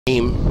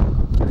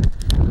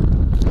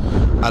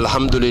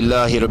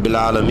Alhamdulillahi Rabbil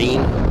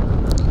Alameen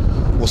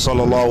wa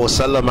sallallahu wa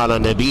sallam ala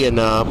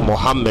nabiyyina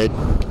Muhammad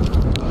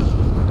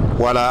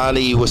wa ala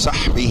alihi wa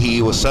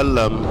sahbihi wa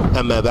sallam,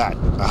 amma ba'd.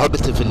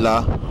 Hadeeth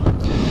fillah.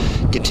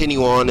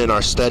 Continue on in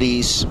our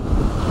studies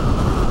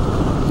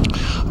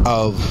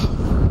of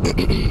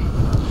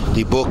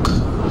the book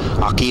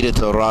Aqeeda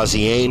to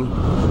Raazi'een.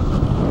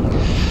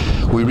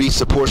 We reached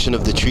the portion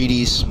of the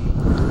treatise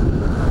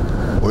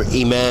where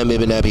Imam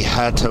Ibn Abi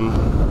Hatim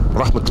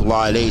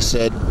rahmatullah alayhi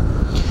said,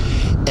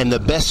 and the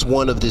best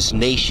one of this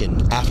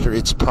nation after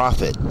its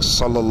prophet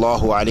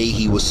sallallahu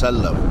alayhi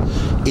wasallam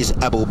is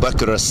Abu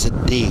Bakr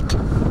as-Siddiq,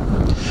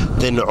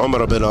 then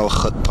Umar ibn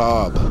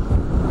al-Khattab,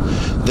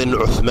 then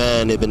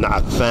Uthman ibn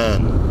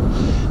Affan,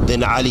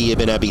 then Ali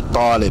ibn Abi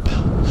Talib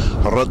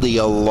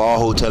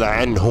radiyallahu ta'ala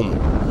anhum,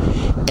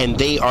 and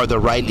they are the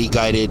rightly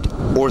guided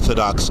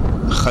orthodox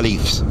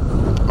khalifs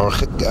or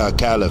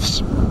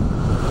caliphs.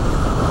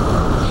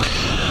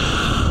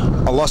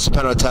 Allah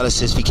subhanahu wa ta'ala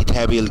says في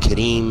كتابه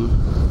الكريم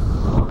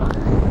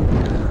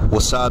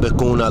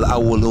والسابقون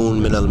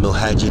الأولون من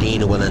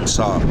المهاجرين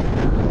والأنصار.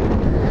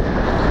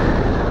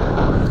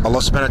 Allah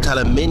subhanahu wa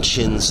ta'ala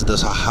mentions the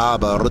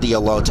Sahaba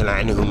radiyallahu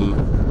ta'ala anhum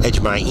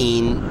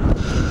ajma'een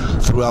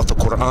throughout the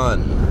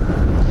Quran,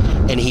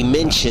 and he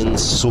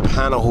mentions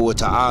subhanahu wa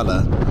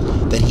ta'ala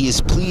that he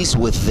is pleased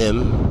with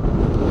them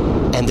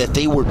and that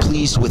they were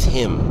pleased with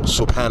him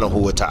subhanahu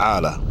wa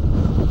ta'ala.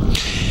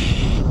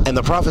 And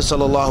the Prophet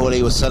sallallahu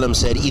alayhi wasallam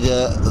said,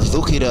 إِذَا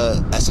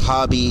ذُكِرَ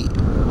أَصْحَابِي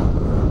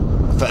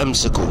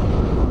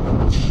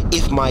فَأَمْسِكُوا.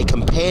 If my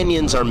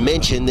companions are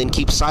mentioned, then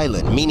keep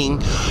silent. Meaning,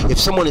 if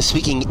someone is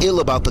speaking ill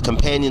about the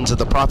companions of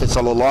the Prophet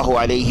sallallahu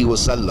alayhi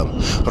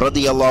wasallam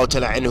radiyallahu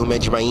ta'ala anhum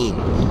ajma'een,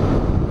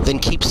 then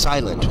keep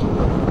silent.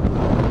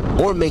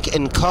 Or make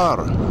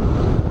inkar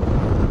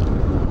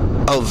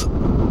of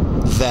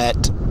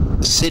that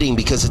sitting,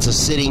 because it's a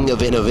sitting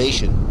of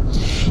innovation.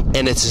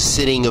 And it's a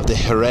sitting of the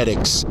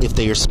heretics if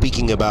they are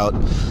speaking about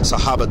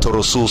Sahaba to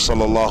Rasul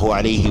sallallahu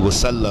alayhi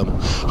wasallam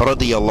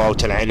radiyallahu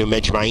ta'ala anhum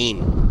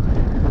ajma'een.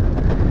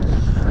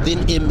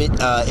 Then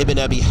Ibn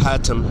Abi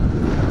Hatim,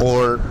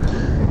 or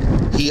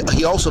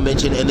he also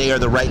mentioned, and they are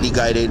the rightly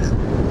guided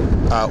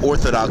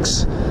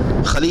orthodox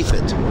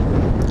Khalifate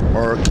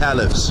or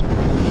caliphs.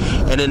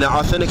 And in the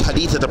authentic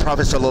hadith of the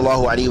Prophet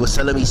sallallahu alayhi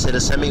wasallam, he said,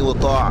 "Sami wa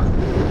ta'a,"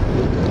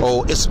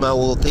 or isma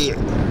wa ti'.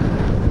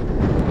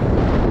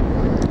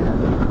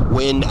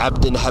 وإن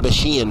عبد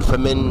حبشيا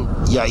فمن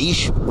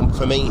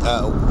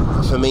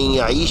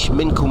يعيش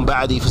منكم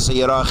بعدي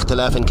فسيرى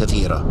اختلافا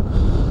كثيرا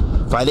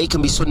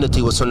فعليكم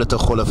بسنتي وسنة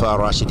الخلفاء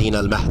الراشدين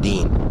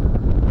المهديين.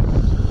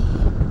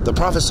 The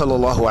Prophet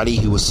sallallahu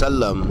alaihi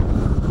wasallam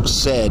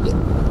said,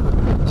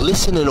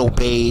 listen and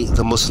obey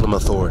the Muslim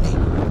authority,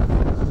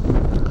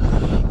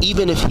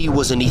 even if he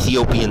was an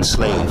Ethiopian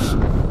slave,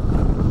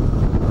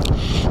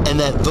 and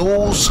that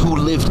those who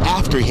lived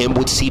after him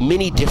would see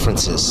many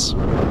differences.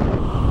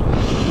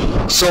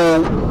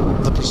 So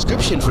the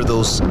prescription for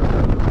those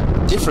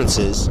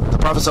differences, the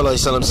Prophet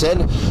ﷺ said,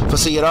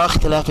 فَسَيَرَى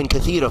اخْتِلَافٍ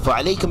كَثِيرًا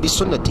فَعَلَيْكُمْ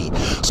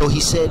بِسُنَّتِي. So he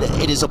said,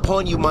 it is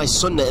upon you my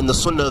sunnah and the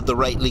sunnah of the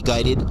rightly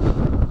guided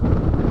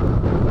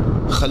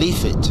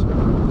Khalifate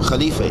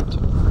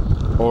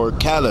or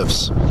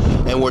caliphs.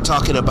 And we're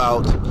talking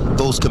about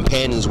those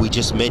companions we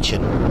just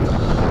mentioned: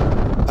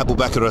 Abu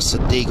Bakr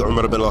as-Siddiq,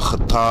 Umar ibn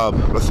al-Khattab,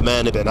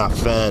 Uthman ibn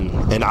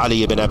Affan, and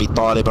Ali ibn Abi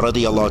Talib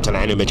radiyallahu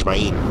ta'ala anhum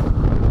ajma'een.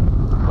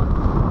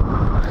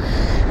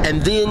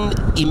 And then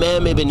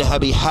Imam Ibn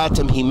Abi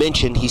Hatim, he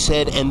mentioned, he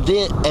said, and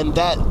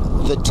that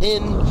the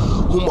 10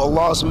 whom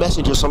Allah's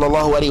Messenger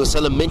sallallahu alaihi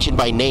wasallam mentioned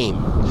by name,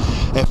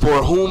 and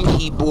for whom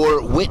he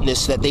bore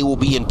witness that they will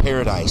be in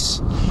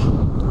paradise,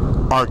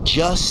 are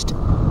just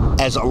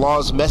as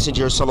Allah's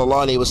Messenger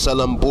sallallahu alaihi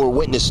wasallam bore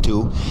witness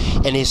to,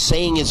 and his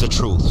saying is the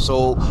truth.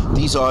 So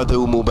these are the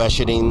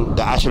Mubashirin,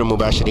 the Ashra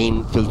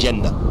Mubashirin fil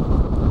Jannah.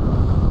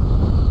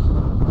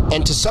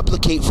 And to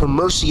supplicate for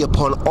mercy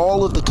upon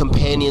all of the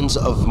companions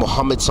of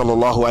Muhammad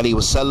sallallahu alaihi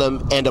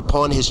wasallam and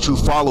upon his true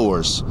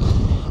followers,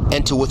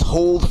 and to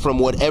withhold from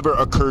whatever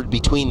occurred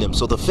between them.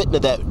 So the fitna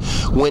that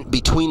went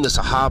between the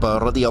Sahaba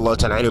radiyallahu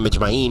ta'ala anhum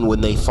ajma'een when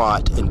they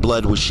fought and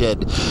blood was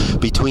shed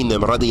between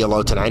them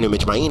radiyallahu ta'ala anhum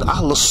ajma'een,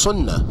 Ahl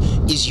Sunnah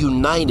is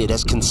united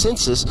as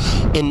consensus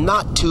in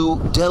not to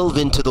delve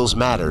into those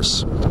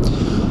matters,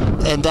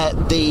 and that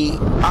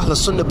Ahl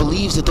Sunnah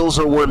believes that those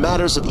were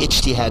matters of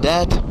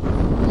ijtihadat,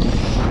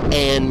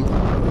 and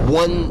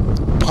one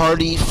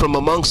party from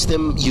amongst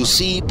them,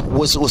 Yusib,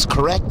 was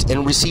correct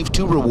and received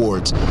 2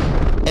 rewards,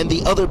 and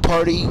the other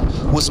party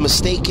was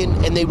mistaken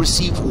and they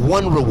received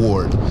 1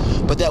 reward.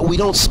 But that we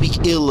don't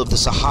speak ill of the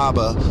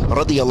Sahaba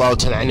radiyallahu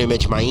ta'ala anhum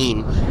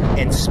ajma'een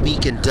and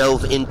speak and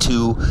delve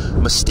into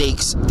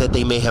mistakes that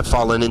they may have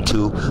fallen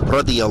into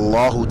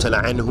radiyallahu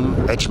ta'ala anhum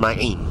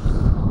ajma'een.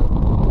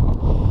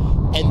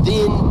 And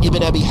then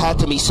Ibn Abi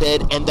Hatim, he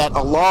said, and that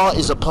Allah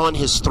is upon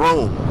his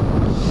throne,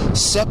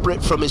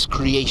 separate from his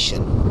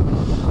creation,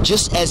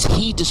 just as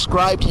he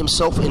described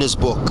himself in his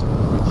book,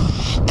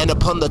 and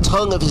upon the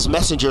tongue of his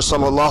messenger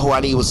sallallahu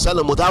alaihi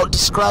wasallam without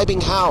describing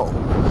how.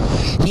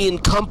 He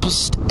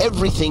encompassed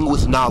everything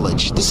with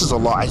knowledge. This is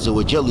Allah Azza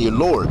wa Jalla, your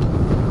Lord.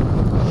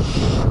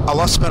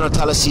 Allah subhanahu wa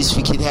ta'ala says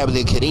في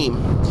كتابه الكريم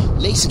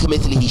ليس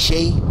كمثله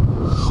شيء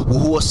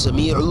وهو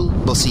السميع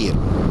البصير.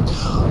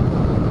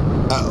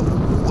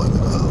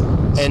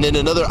 And in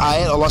another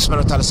ayat, Allah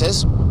subhanahu wa ta'ala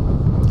says,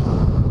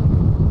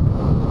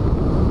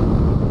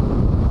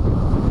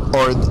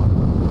 or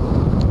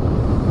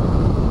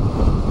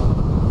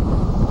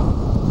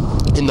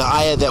in the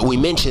ayah that we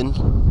mentioned,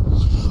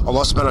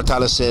 Allah subhanahu wa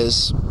ta'ala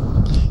says,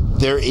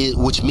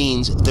 which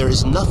means there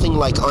is nothing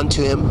like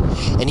unto him,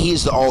 and he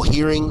is the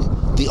all-hearing,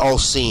 the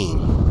all-seeing.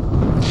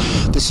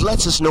 This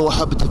lets us know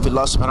Hadeeth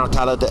subhanahu wa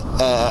ta'ala, that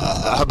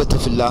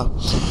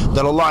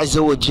Allah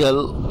Azza wa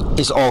Jal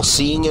is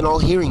all-seeing and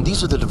all-hearing.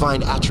 These are the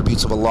divine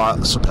attributes of Allah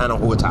subhanahu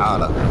wa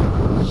ta'ala.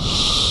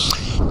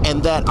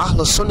 And that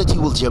Ahl Sunnah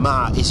wal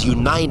Jama'ah is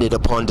united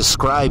upon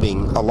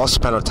describing Allah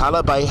subhanahu wa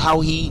ta'ala by how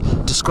he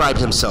described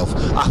himself.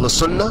 Ahl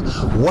Sunnah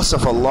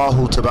wasaf Allah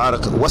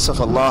tabarak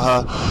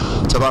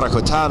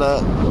wa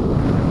ta'ala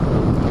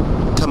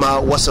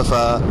kama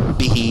wasafa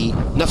bihi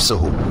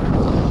nafsuhu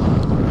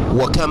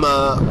wa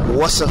kama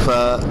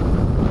wasafa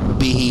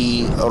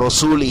bihi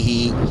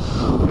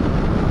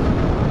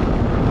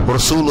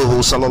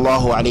rasuluhu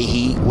sallallahu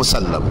alayhi wa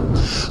sallam.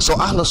 So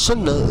Ahl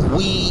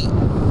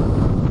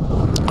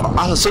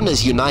Sunnah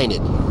is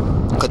united,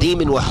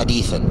 Qadeeman wa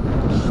Hadeethan,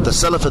 the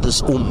Salaf of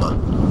this ummah,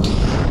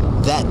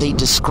 that they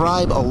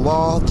describe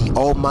Allah the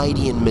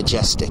Almighty and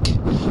Majestic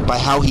by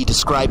how he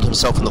described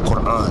himself in the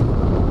Quran,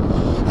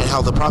 and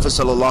how the Prophet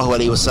sallallahu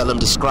alaihi wasallam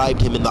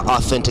described him in the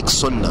authentic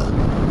Sunnah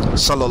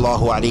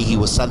sallallahu alaihi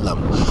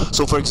wasallam.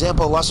 So for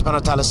example, Allah subhanahu wa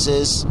ta'ala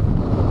says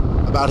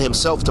about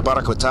himself,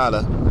 tabarak wa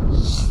ta'ala,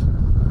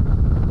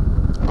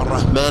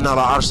 Ar-Rahman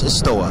ala arsh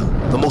istawa,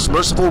 the most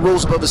merciful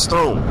rose above his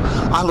throne.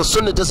 Ahl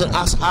Sunnah doesn't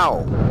ask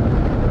how,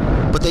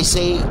 but they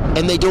say,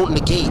 and they don't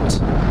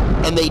negate,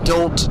 and they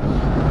don't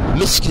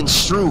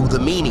misconstrue the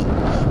meaning,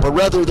 but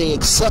rather they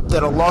accept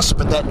that Allah,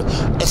 that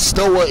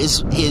istawa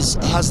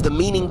has the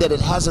meaning that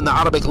it has in the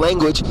Arabic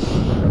language,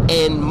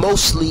 and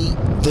mostly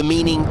the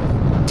meaning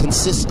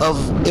consists of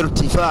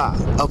irtifa,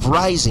 of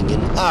rising,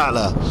 and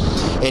a'la,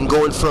 and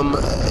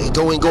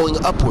going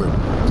upward.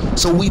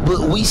 So we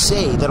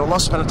say that Allah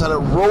subhanahu wa ta'ala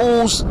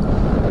rose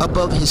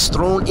above his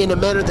throne in a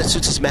manner that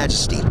suits his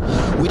majesty.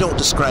 We don't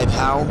describe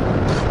how,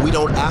 we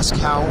don't ask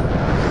how,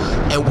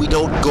 and we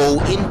don't go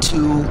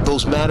into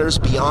those matters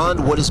beyond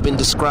what has been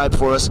described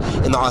for us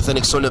in the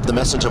authentic Sunnah of the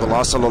Messenger of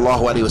Allah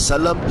sallallahu alaihi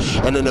wasallam,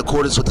 and in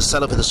accordance with the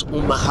Salaf of this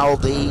ummah, how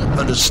they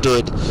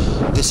understood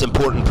this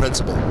important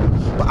principle.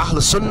 But Ahl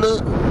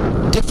Sunnah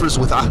differs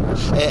with Ahl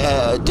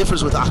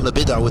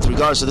Bid'ah. With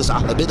regards to this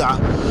Ahl Bid'ah,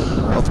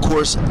 of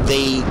course,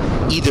 they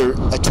either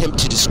attempt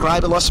to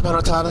describe Allah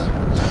subhanahu wa ta'ala,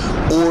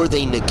 or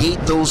they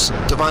negate those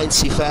divine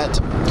sifat,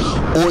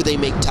 or they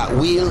make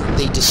ta'wil,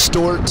 they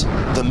distort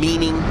the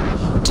meaning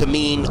to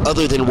mean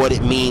other than what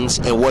it means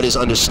and what is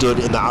understood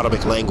in the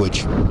Arabic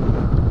language.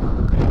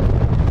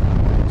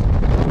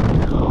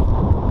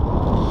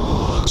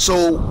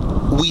 So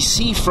we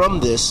see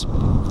from this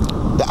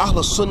the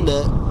Ahl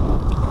Sunnah,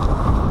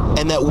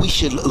 and that we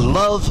should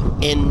love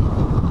and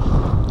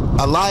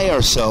ally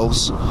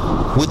ourselves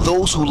with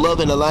those who love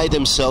and ally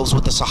themselves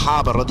with the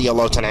Sahaba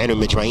radiyallahu ta'ala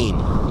anhum ajma'in,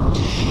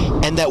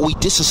 and that we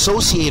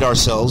disassociate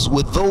ourselves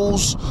with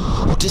those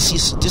who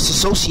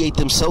disassociate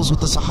themselves with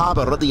the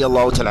Sahaba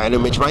radiyallahu ta'ala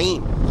anhum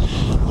ajma'in,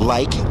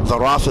 like the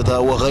Rawaafidh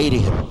wa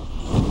ghayrihim.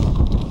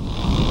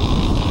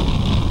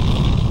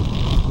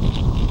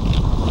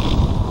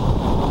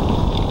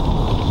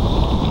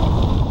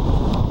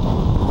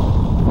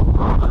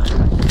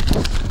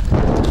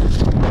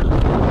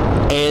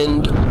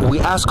 And we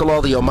ask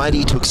Allah the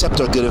Almighty to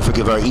accept our good and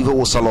forgive our evil.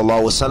 Wa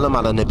sallallahu wa sallam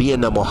ala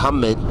nabiyyina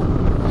Muhammad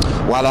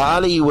wa ala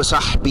alihi wa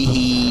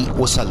sahbihi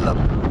wa sallam.